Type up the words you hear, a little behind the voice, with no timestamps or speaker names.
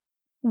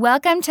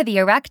Welcome to the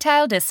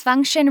Erectile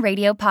Dysfunction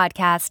Radio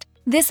Podcast.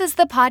 This is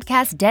the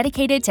podcast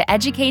dedicated to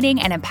educating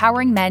and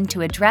empowering men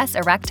to address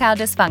erectile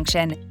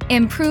dysfunction,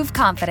 improve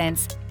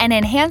confidence, and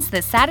enhance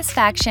the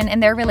satisfaction in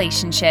their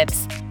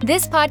relationships.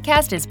 This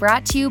podcast is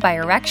brought to you by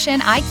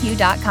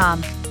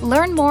ErectionIQ.com.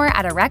 Learn more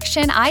at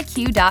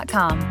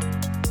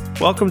ErectionIQ.com.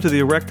 Welcome to the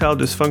Erectile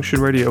Dysfunction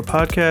Radio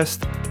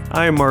Podcast.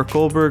 I am Mark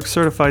Goldberg,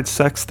 certified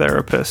sex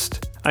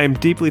therapist. I am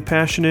deeply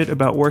passionate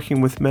about working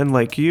with men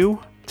like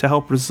you to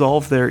help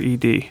resolve their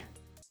ED.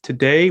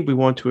 Today, we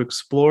want to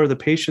explore the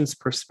patient's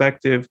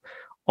perspective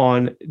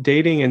on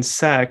dating and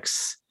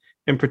sex,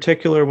 in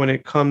particular when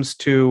it comes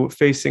to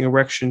facing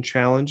erection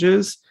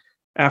challenges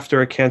after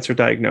a cancer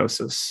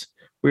diagnosis.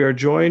 We are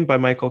joined by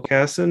Michael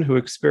Casson, who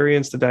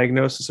experienced the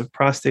diagnosis of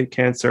prostate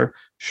cancer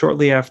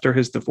shortly after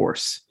his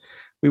divorce.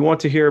 We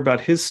want to hear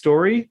about his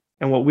story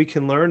and what we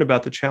can learn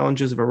about the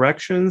challenges of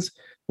erections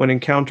when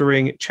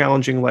encountering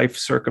challenging life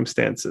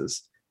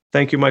circumstances.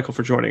 Thank you, Michael,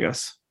 for joining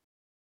us.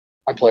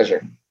 My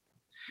pleasure.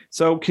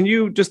 So can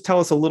you just tell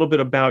us a little bit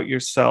about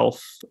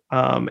yourself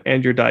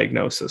and your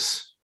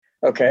diagnosis?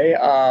 Okay.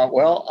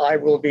 Well, I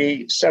will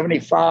be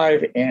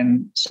 75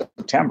 in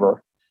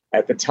September.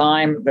 At the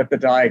time that the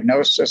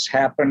diagnosis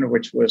happened,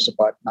 which was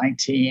about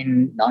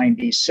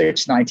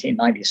 1996,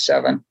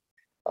 1997,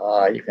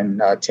 you can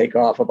take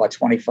off about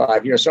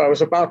 25 years. So I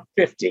was about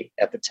 50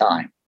 at the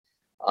time.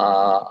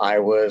 I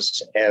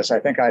was, as I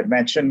think I've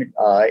mentioned,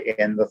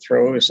 in the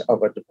throes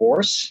of a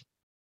divorce.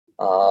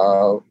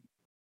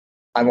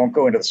 I won't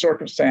go into the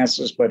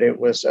circumstances, but it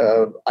was,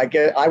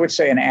 I would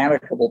say, an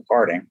amicable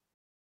parting.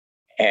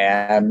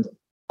 And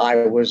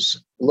I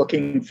was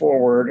looking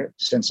forward,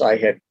 since I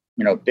had,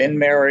 been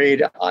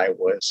married. I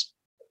was,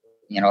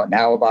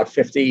 now about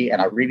 50,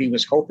 and I really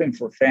was hoping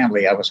for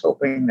family. I was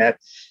hoping that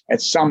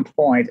at some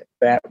point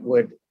that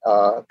would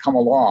come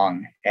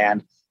along.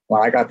 And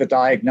when I got the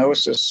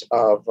diagnosis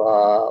of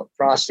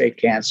prostate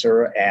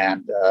cancer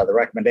and the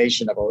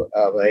recommendation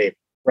of a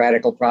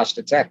radical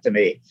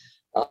prostatectomy,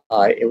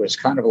 it was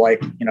kind of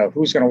like,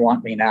 who's going to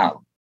want me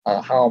now?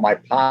 How am I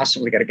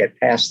possibly going to get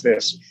past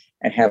this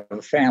and have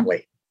a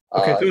family?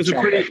 Okay, so it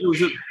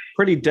was a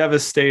pretty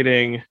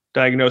devastating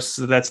diagnosis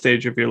at that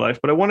stage of your life.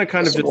 But I want to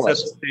kind of just set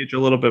the stage a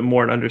little bit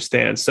more and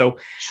understand. So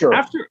sure.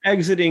 After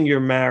exiting your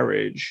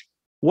marriage,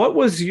 what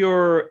was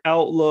your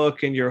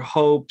outlook and your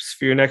hopes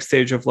for your next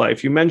stage of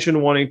life? You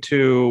mentioned wanting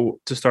to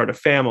start a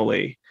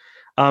family.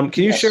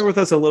 Can you share with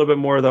us a little bit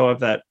more, though,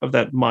 of that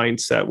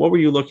mindset? What were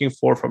you looking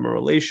for from a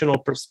relational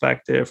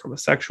perspective, from a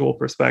sexual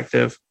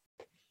perspective?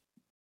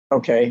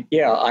 Okay.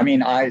 Yeah. I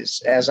mean,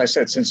 as I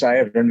said, since I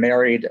have been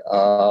married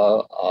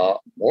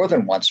more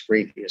than once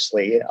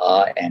previously,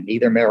 and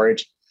neither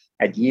marriage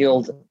had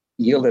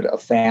yielded a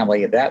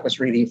family, that was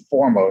really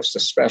foremost,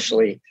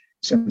 especially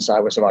since I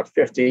was about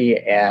 50,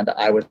 and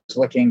I was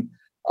looking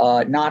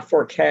not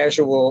for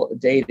casual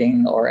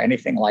dating or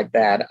anything like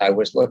that. I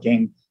was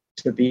looking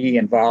to be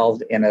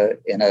involved in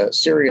a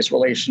serious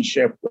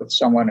relationship with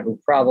someone who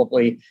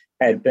probably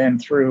had been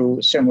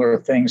through similar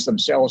things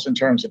themselves in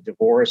terms of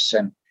divorce.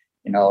 And,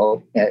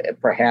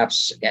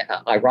 perhaps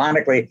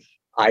ironically,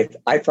 I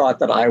thought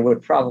that I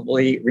would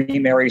probably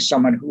remarry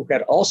someone who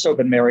had also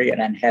been married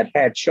and had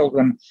had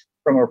children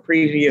from a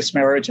previous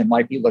marriage and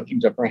might be looking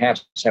to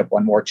perhaps have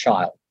one more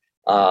child.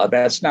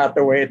 That's not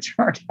the way it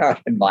turned out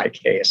in my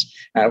case.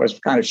 I was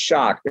kind of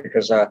shocked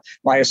because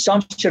my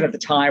assumption at the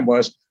time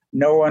was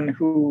no one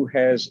who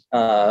has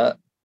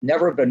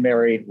never been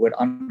married would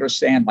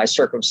understand my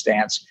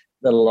circumstance,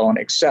 let alone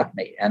accept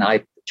me. And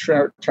I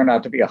turned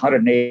out to be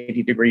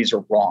 180 degrees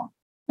wrong.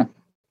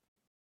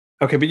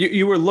 Okay, but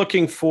you were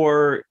looking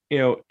for,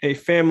 a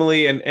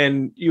family,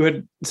 and you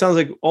had, it sounds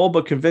like, all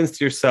but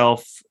convinced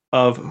yourself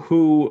of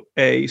who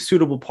a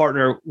suitable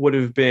partner would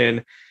have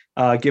been,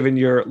 given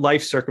your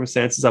life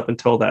circumstances up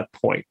until that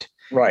point.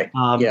 Right.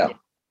 Yeah.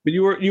 But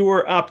you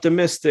were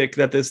optimistic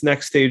that this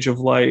next stage of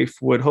life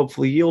would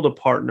hopefully yield a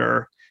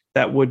partner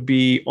that would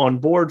be on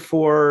board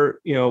for,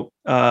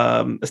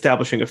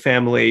 establishing a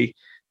family,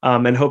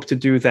 and hope to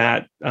do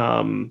that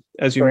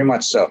as you very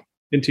much so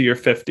into your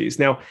 50s.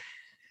 Now,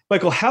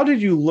 Michael, how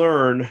did you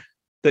learn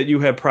that you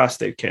had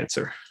prostate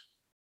cancer?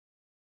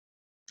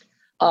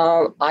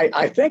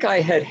 I think I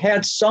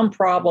had some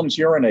problems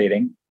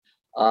urinating,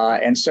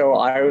 and so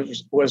I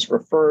was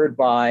referred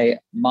by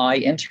my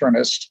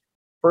internist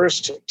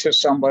first to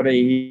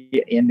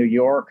somebody in New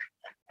York,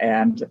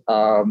 and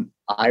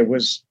I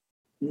was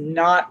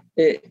not,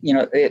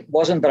 it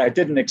wasn't that I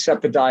didn't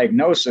accept the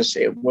diagnosis.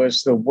 It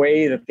was the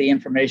way that the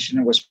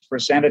information was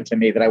presented to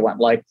me that I went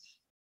like,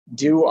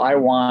 do I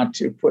want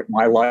to put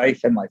my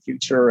life and my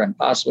future and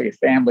possibly a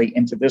family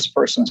into this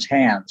person's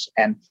hands?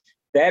 And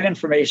that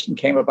information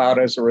came about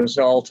as a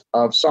result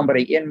of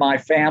somebody in my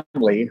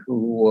family who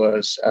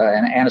was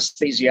an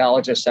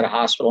anesthesiologist at a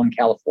hospital in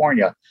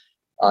California.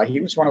 He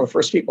was one of the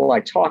first people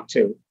I talked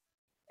to.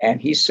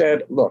 And he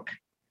said, look,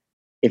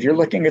 if you're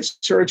looking at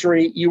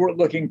surgery, you are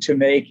looking to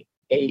make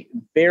a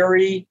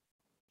very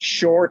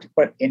short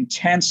but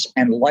intense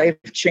and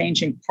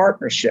life-changing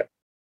partnership.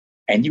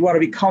 And you want to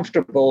be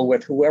comfortable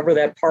with whoever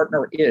that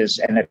partner is.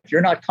 And if you're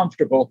not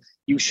comfortable,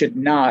 you should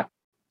not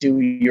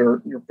do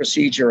your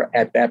procedure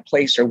at that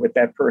place or with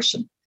that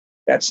person.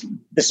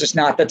 This is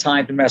not the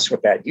time to mess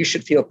with that. You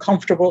should feel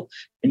comfortable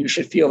and you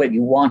should feel that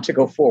you want to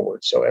go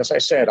forward. So as I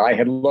said, I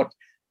had looked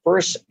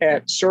first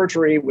at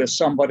surgery with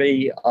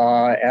somebody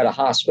at a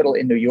hospital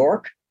in New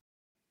York.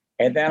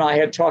 And then I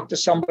had talked to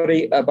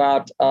somebody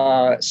about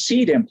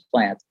seed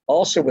implant,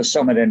 also with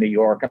someone in New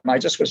York. And I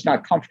just was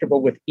not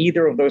comfortable with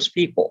either of those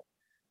people.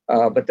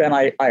 But then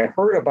I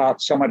heard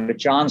about someone at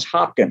Johns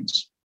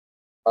Hopkins,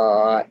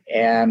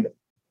 and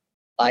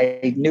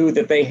I knew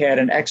that they had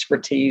an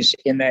expertise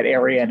in that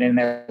area and in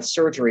that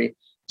surgery.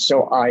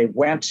 So I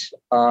went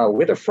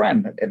with a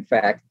friend, in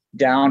fact,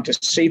 down to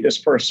see this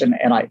person,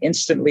 and I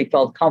instantly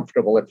felt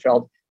comfortable. It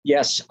felt,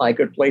 yes, I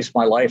could place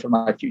my life and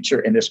my future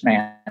in this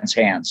man's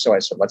hands. So I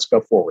said, let's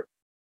go forward.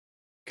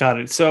 Got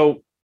it.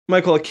 So,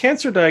 Michael, a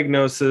cancer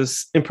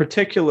diagnosis, in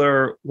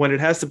particular, when it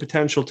has the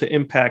potential to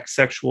impact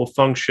sexual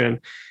function,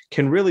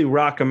 can really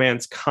rock a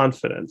man's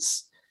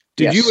confidence.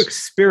 Did you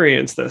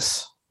experience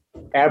this?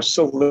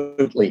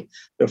 Absolutely.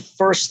 The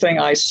first thing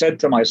I said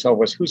to myself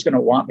was, "Who's going to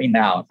want me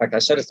now?" In fact, I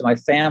said it to my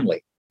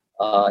family.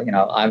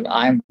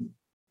 I'm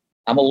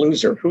a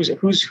loser. Who's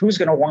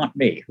going to want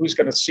me? Who's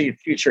going to see a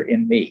future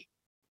in me?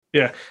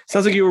 Yeah,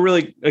 sounds like you were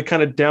really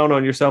kind of down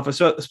on yourself,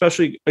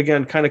 especially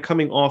again, kind of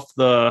coming off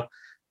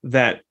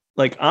that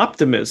like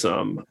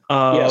optimism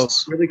of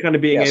really kind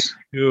of being able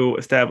to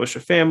establish a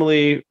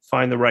family,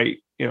 find the right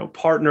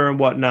partner and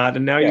whatnot,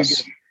 and now you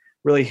get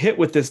really hit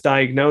with this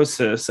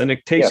diagnosis, and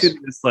it takes you to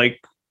this like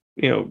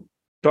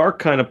dark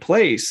kind of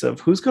place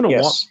of who's going to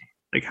want me?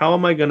 Like, how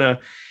am I going to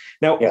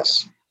now?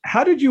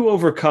 How did you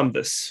overcome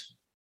this?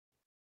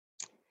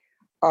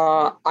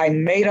 I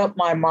made up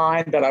my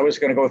mind that I was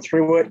going to go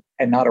through it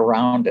and not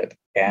around it,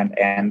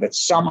 and that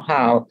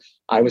somehow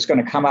I was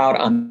going to come out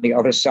on the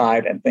other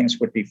side and things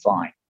would be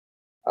fine.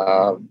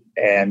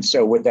 And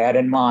so with that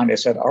in mind, I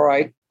said, all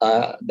right,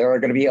 there are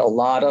going to be a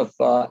lot of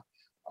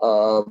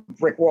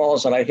brick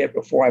walls that I hit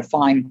before I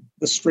find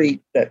the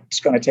street that's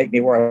going to take me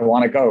where I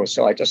want to go.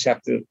 So I just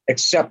have to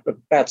accept that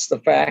that's the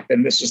fact,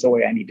 and this is the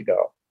way I need to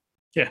go.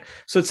 Yeah.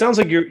 So it sounds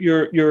like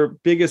your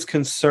biggest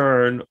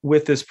concern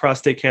with this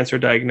prostate cancer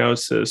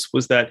diagnosis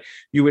was that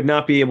you would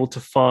not be able to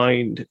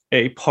find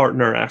a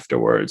partner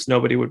afterwards.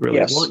 Nobody would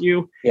really want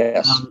you.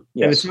 Yes.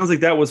 And it sounds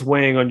like that was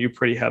weighing on you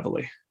pretty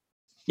heavily.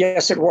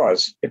 Yes, it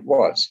was. It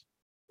was.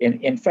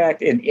 In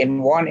fact,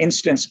 in one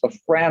instance,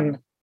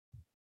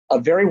 a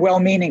very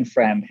well-meaning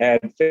friend, had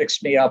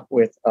fixed me up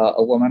with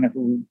a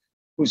woman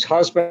whose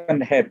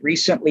husband had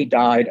recently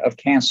died of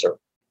cancer.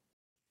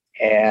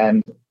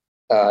 And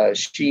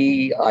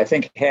she, I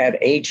think, had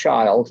a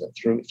child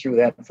through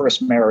that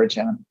first marriage.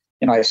 And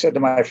I said to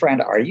my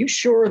friend, "Are you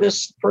sure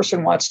this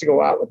person wants to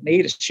go out with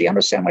me? Does she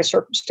understand my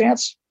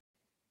circumstance?"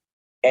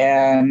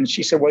 And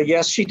she said, "Well,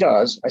 yes, she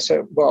does." I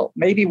said, "Well,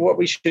 maybe what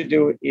we should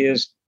do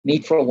is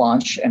meet for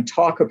lunch and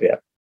talk a bit,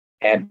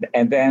 and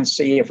then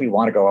see if we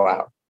want to go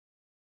out."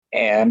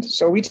 And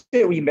so we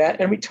did. We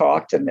met and we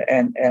talked,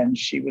 and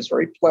she was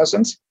very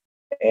pleasant,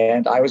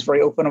 and I was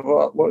very open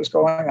about what was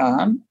going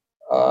on.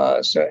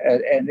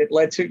 And it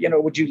led to,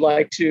 would you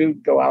like to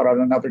go out on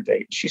another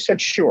date? She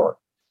said, sure.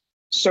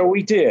 So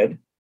we did.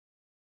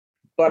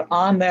 But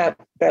on that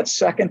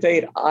second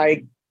date,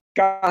 I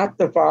got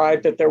the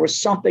vibe that there was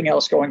something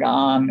else going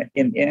on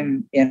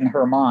in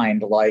her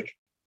mind. Like,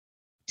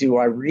 do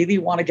I really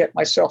want to get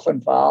myself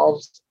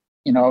involved,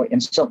 in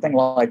something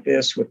like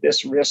this, with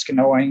this risk,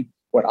 knowing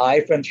what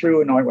I've been through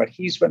and knowing what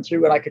he's been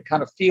through? And I could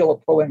kind of feel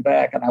it pulling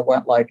back. And I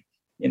went like,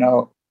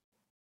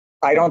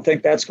 I don't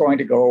think that's going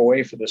to go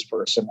away for this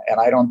person. And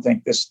I don't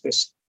think this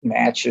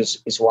match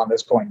is one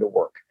that's going to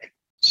work.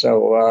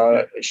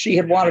 So she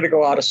had wanted to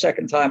go out a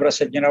second time, but I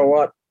said, you know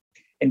what?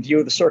 In view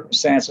of the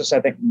circumstances,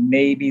 I think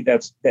maybe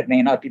that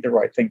may not be the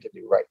right thing to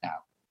do right now.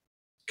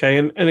 Okay.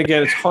 And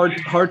again, it's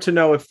hard to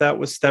know if that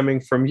was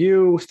stemming from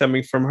you,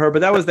 stemming from her,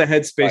 but that was the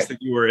headspace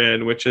that you were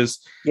in, which is,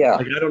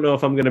 like, I don't know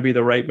if I'm going to be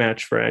the right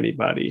match for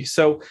anybody.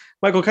 So,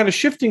 Michael, kind of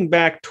shifting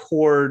back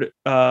toward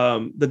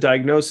the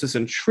diagnosis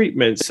and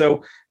treatment.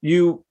 So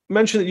you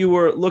mentioned that you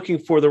were looking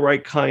for the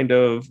right kind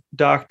of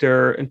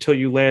doctor until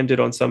you landed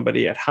on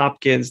somebody at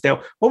Hopkins.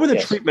 Now, what were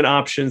the treatment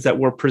options that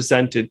were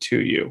presented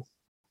to you?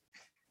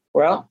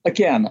 Well,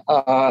 again,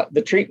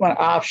 the treatment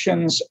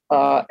options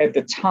at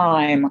the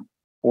time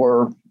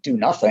were do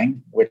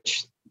nothing,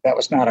 which that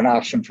was not an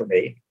option for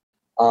me.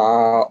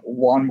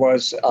 One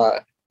was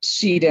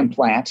seed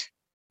implant,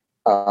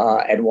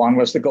 and one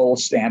was the gold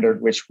standard,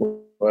 which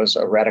was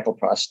a radical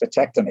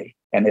prostatectomy.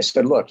 And they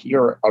said, look,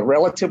 you're a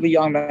relatively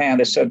young man.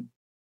 They said,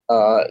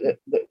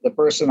 the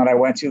person that I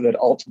went to that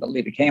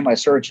ultimately became my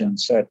surgeon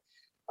said,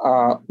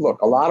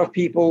 look, a lot of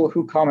people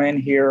who come in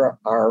here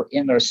are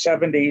in their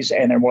 70s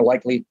and they're more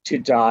likely to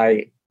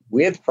die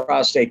with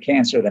prostate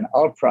cancer than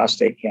of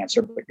prostate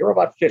cancer, but you're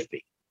about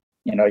 50.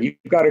 You've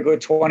got a good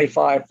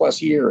 25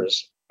 plus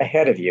years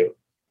ahead of you.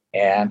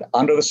 And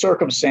under the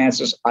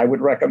circumstances, I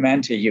would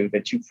recommend to you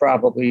that you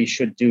probably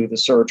should do the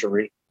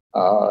surgery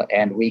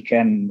And we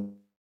can,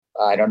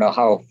 I don't know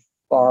how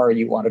far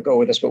you want to go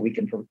with this, but we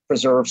can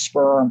preserve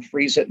sperm,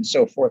 freeze it, and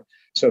so forth,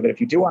 so that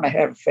if you do want to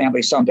have a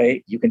family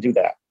someday, you can do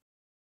that.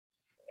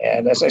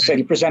 And as I said,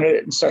 he presented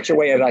it in such a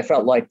way that I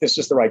felt like this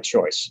is the right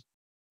choice.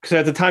 Because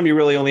at the time you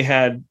really only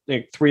had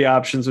like 3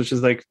 options, which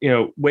is like,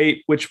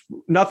 wait, which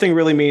nothing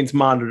really means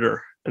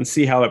monitor and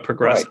see how it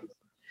progresses.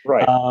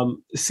 Right.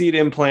 Seed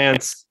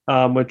implants,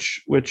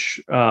 which we're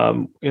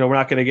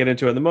not going to get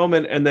into at the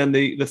moment. And then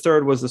the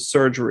third was the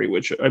surgery,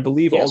 which I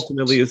believe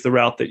ultimately is the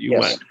route that you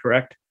went,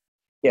 correct?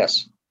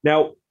 Yes.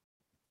 Now,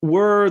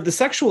 were the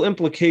sexual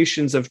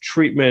implications of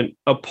treatment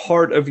a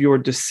part of your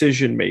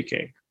decision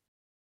making?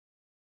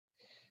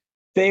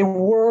 They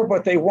were,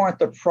 but they weren't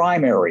the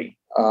primary.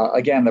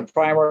 Again, the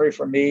primary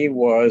for me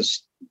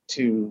was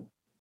to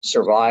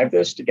survive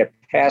this, to get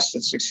past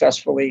it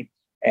successfully,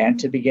 and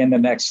to begin the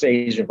next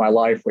stage of my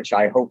life, which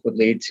I hope would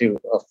lead to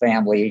a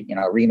family,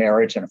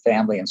 remarriage and a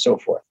family and so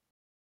forth.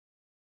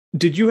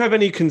 Did you have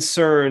any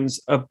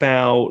concerns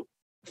about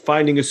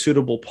finding a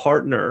suitable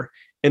partner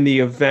in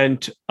the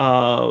event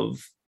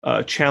of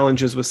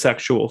challenges with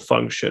sexual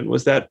function?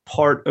 Was that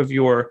part of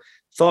your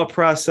thought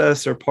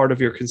process or part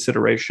of your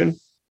consideration?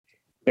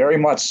 Very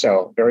much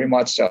so. Very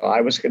much so.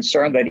 I was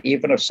concerned that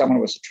even if someone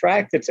was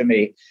attracted to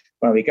me,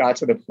 when we got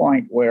to the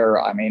point where,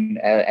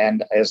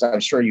 and as I'm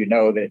sure you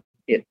know, that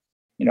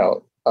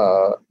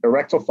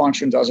erectile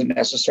function doesn't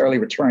necessarily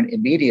return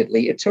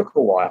immediately. It took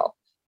a while.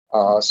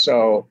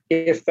 So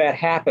if that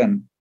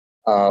happened,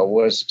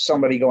 was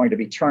somebody going to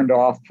be turned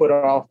off, put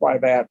off by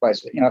that?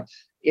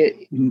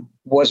 It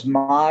was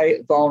my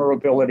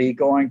vulnerability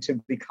going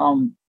to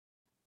become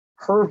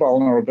her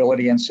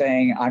vulnerability and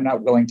saying, I'm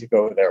not willing to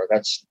go there.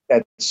 That's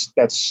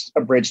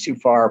a bridge too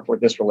far for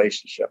this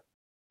relationship.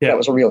 Yeah. That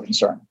was a real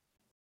concern.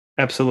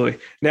 Absolutely.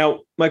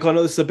 Now, Michael, I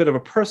know this is a bit of a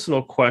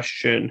personal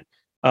question.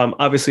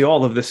 Obviously,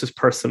 all of this is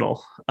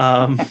personal.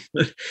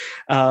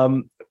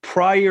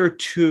 Prior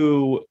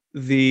to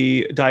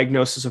the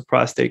diagnosis of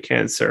prostate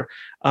cancer,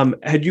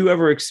 had you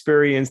ever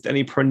experienced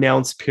any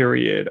pronounced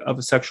period of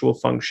a sexual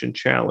function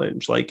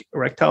challenge, like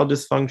erectile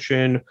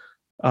dysfunction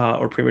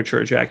or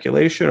premature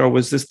ejaculation? Or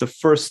was this the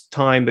first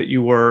time that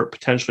you were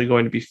potentially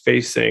going to be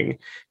facing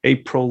a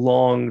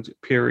prolonged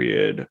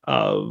period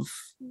of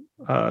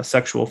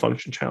sexual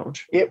function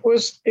challenge? It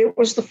was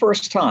the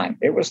first time.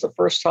 It was the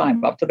first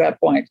time. Up to that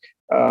point,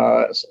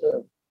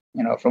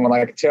 from what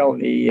I could tell,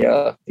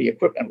 the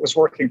equipment was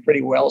working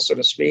pretty well, so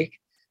to speak.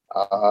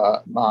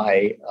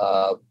 My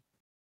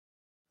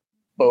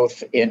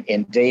both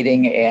in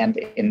dating and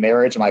in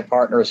marriage, my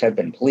partners had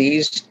been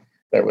pleased.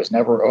 There was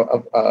never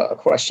a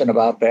question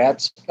about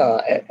that.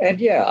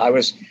 I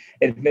was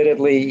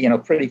admittedly,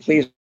 pretty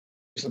pleased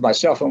with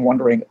myself and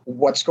wondering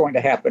what's going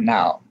to happen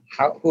now.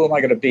 Who am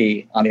I going to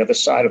be on the other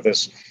side of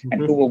this,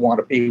 and who will want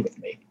to be with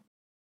me?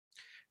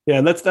 Yeah,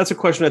 and that's a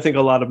question I think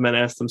a lot of men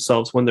ask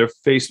themselves when they're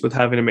faced with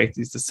having to make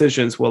these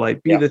decisions. Will I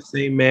be the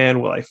same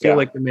man? Will I feel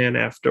like the man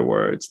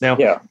afterwards? Now,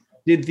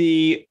 did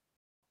the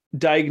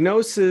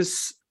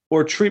diagnosis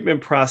or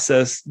treatment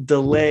process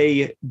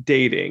delay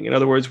dating? In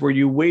other words, were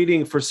you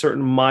waiting for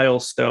certain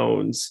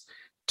milestones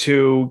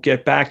to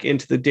get back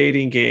into the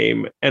dating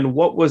game? And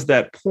what was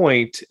that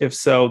point, if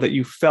so, that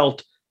you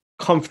felt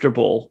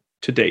comfortable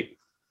to date?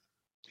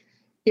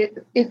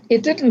 It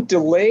didn't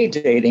delay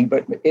dating,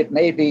 but it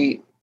made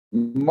me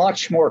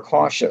much more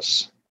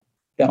cautious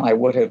than I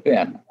would have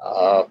been.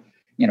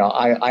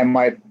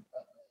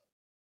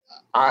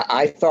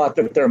 I thought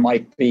that there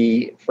might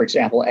be, for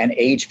example, an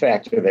age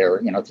factor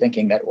there,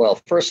 thinking that, well,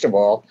 first of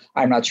all,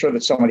 I'm not sure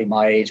that somebody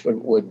my age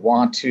would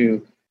want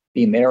to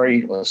be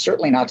married, well,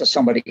 certainly not to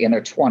somebody in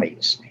their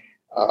 20s,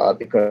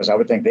 because I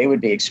would think they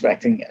would be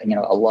expecting,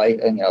 a life,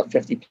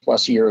 50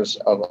 plus years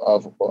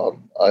of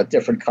a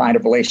different kind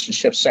of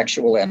relationship,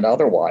 sexual and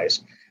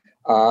otherwise.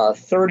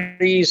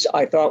 30s,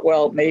 I thought,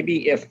 well,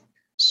 maybe if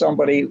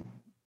somebody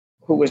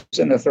who was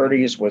in their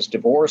 30s was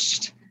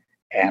divorced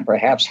and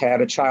perhaps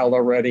had a child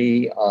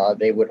already,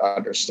 they would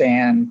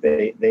understand.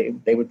 They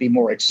would be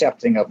more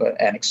accepting of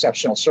an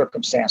exceptional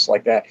circumstance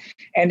like that.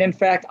 And in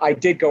fact, I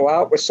did go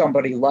out with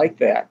somebody like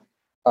that.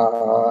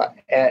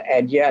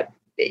 And yet,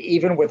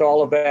 even with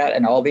all of that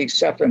and all the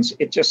acceptance,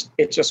 it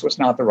just was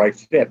not the right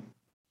fit.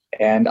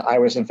 And I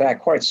was, in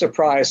fact, quite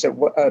surprised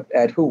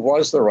at who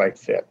was the right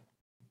fit.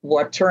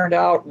 What turned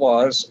out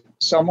was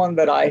someone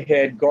that I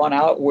had gone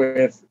out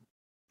with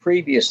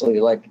previously,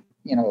 like,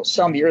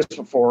 some years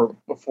before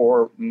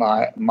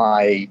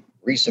my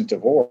recent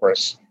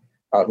divorce,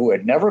 who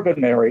had never been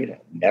married,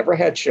 never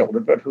had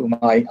children, but whom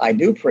I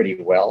knew pretty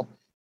well,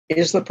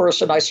 is the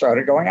person I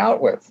started going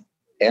out with.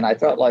 And I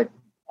thought,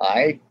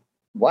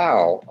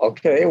 wow,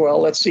 okay, well,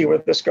 let's see where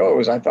this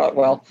goes. I thought,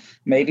 well,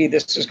 maybe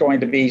this is going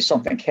to be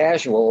something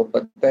casual,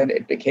 but then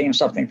it became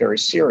something very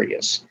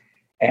serious.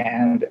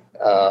 And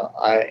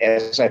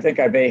as I think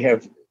I may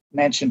have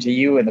mentioned to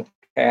you in the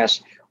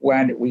past,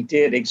 when we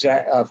did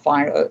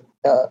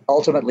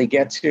ultimately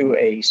get to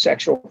a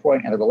sexual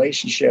point in a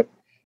relationship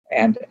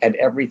and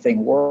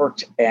everything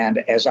worked, and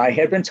as I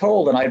had been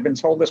told, and I've been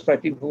told this by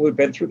people who had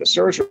been through the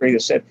surgery,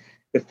 that said,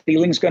 The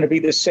feeling's going to be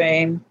the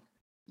same.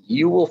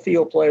 You will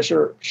feel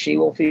pleasure. She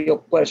will feel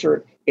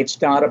pleasure.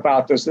 It's not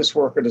about does this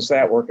work or does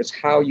that work. It's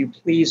how you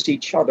please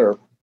each other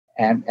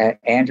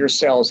and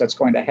yourselves that's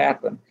going to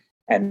happen.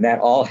 And that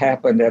all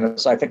happened. And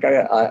as I think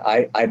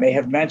I may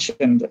have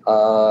mentioned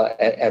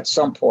at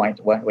some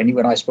point when you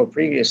and I spoke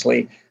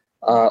previously,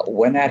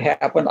 when that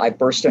happened, I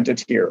burst into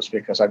tears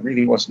because I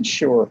really wasn't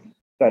sure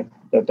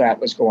that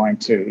was going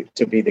to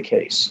be the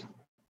case.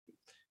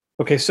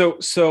 Okay,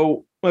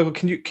 so Michael,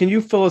 can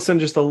you fill us in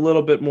just a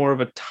little bit more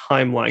of a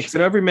timeline? Because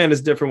every man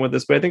is different with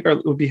this, but I think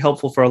it would be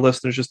helpful for our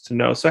listeners just to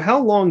know. So how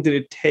long did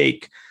it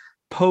take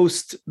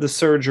post the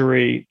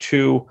surgery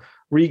to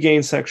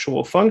regain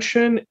sexual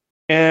function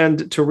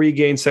and to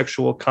regain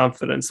sexual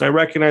confidence? And I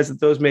recognize that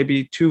those may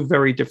be two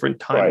very different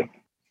times. Right.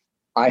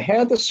 I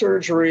had the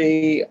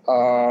surgery,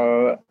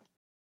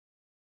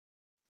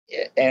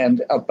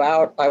 and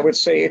I would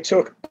say it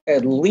took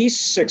at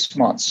least 6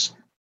 months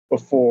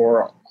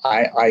before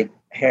I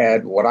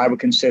had what I would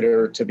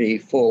consider to be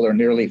full or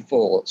nearly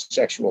full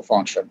sexual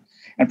function.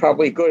 And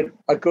probably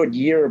a good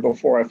year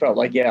before I felt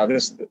like, yeah,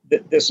 this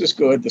is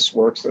good, this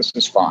works, this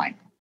is fine.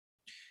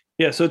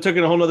 Yeah, so it took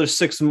a whole other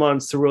 6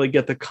 months to really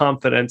get the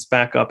confidence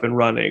back up and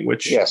running,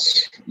 which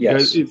yes,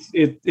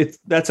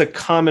 that's a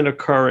common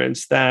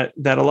occurrence that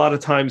a lot of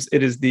times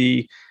it is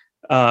the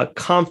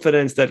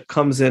confidence that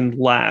comes in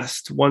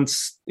last.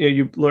 Once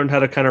you learn how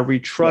to kind of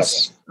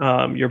retrust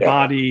your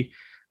body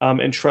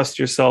and trust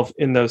yourself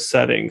in those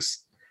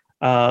settings,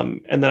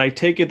 and then I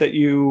take it that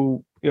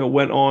you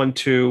went on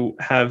to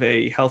have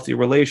a healthy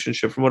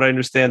relationship. From what I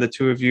understand, the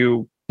two of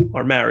you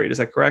are married. Is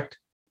that correct?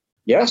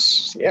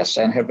 Yes,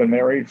 and have been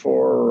married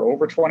for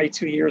over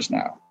 22 years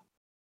now.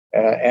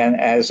 And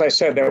as I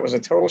said, that was a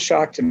total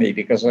shock to me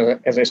because,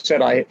 as I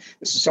said,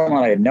 this is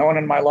someone I had known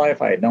in my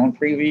life. I had known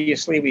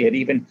previously. We had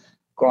even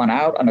gone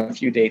out on a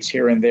few dates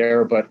here and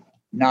there, but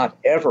not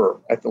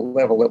ever at the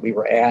level that we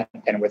were at,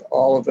 and with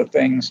all of the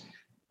things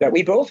that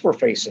we both were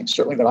facing,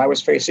 certainly that I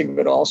was facing,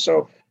 but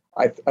also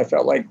I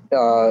felt like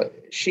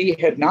she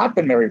had not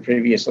been married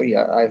previously.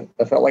 I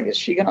felt like, is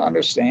she going to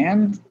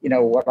understand,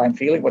 what I'm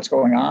feeling, what's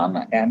going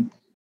on? And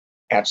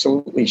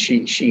absolutely,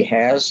 she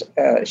has.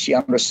 She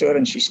understood,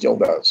 and she still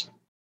does.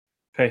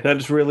 Okay, that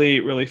is really,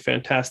 really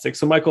fantastic.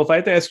 So, Michael, if I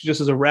had to ask you just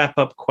as a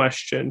wrap-up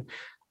question,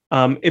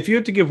 if you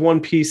had to give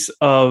one piece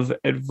of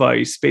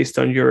advice based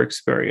on your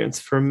experience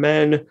for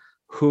men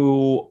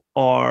who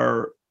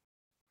are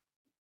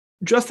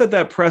just at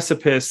that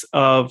precipice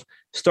of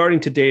starting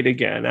to date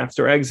again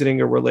after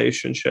exiting a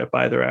relationship,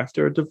 either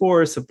after a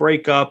divorce, a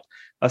breakup,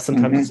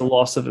 sometimes it's the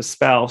loss of a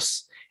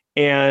spouse,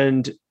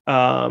 and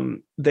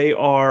they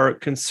are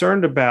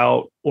concerned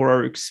about or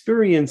are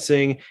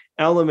experiencing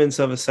elements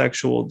of a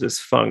sexual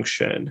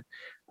dysfunction.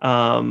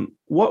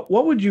 What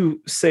would you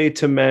say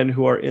to men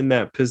who are in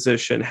that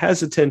position,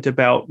 hesitant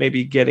about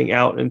maybe getting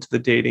out into the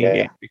dating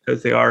game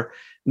because they are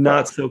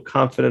not so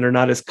confident or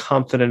not as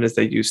confident as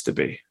they used to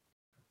be?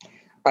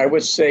 I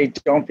would say,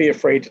 don't be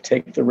afraid to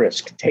take the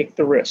risk. Take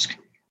the risk,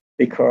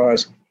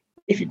 because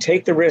if you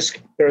take the risk,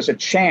 there's a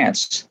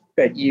chance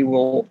that you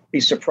will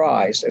be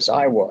surprised, as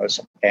I was,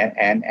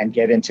 and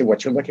get into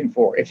what you're looking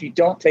for. If you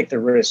don't take the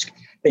risk,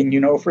 then you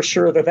know for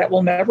sure that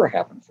will never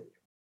happen for you.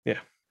 Yeah,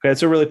 okay,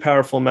 it's a really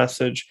powerful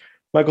message.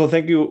 Michael,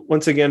 thank you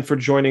once again for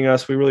joining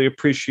us. We really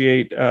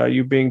appreciate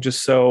you being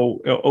just so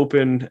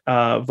open,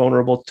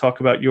 vulnerable to talk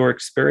about your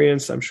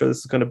experience. I'm sure this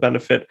is going to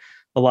benefit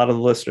a lot of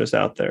the listeners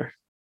out there.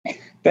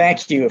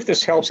 Thank you. If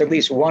this helps at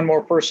least one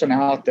more person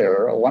out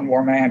there, or one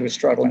more man who's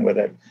struggling with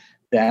it,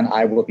 then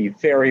I will be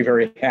very,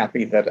 very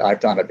happy that I've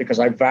done it, because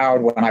I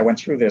vowed when I went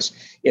through this,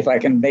 if I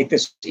can make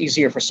this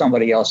easier for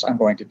somebody else, I'm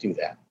going to do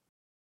that.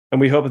 And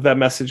we hope that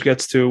message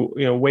gets to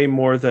way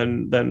more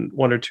than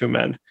one or two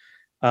men.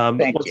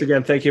 Once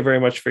again, thank you very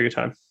much for your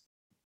time.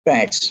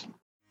 Thanks.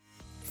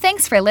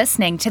 Thanks for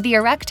listening to the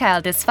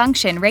Erectile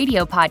Dysfunction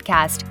Radio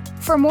Podcast.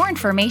 For more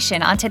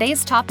information on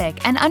today's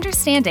topic and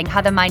understanding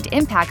how the mind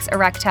impacts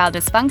erectile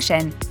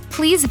dysfunction,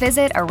 please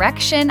visit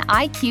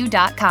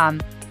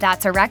erectioniq.com.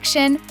 That's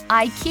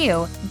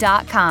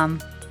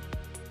erectioniq.com.